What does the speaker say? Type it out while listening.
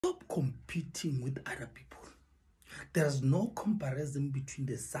Stop competing with other people. There's no comparison between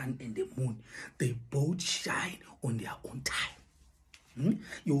the sun and the moon. They both shine on their own time.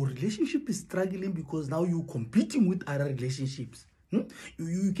 Your relationship is struggling because now you're competing with other relationships.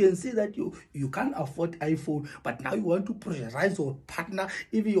 You can say that you can't afford iPhone, but now you want to pressurize your partner.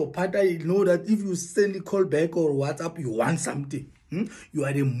 Even your partner, you know that if you send a call back or WhatsApp, you want something. You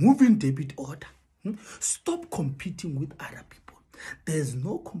are a moving debit order. Stop competing with other people. There's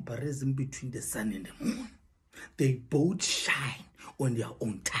no comparison between the sun and the moon. They both shine on their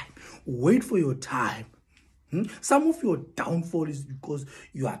own time. Wait for your time. Some of your downfall is because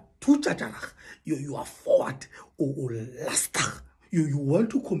you are too chatarach, you are forward or last. You want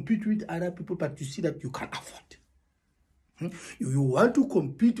to compete with other people, but you see that you can't afford. You want to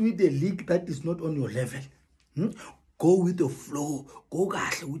compete with a league that is not on your level. Go with the flow. Go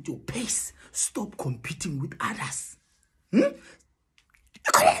with your pace. Stop competing with others.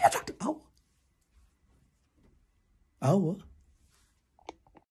 Awa.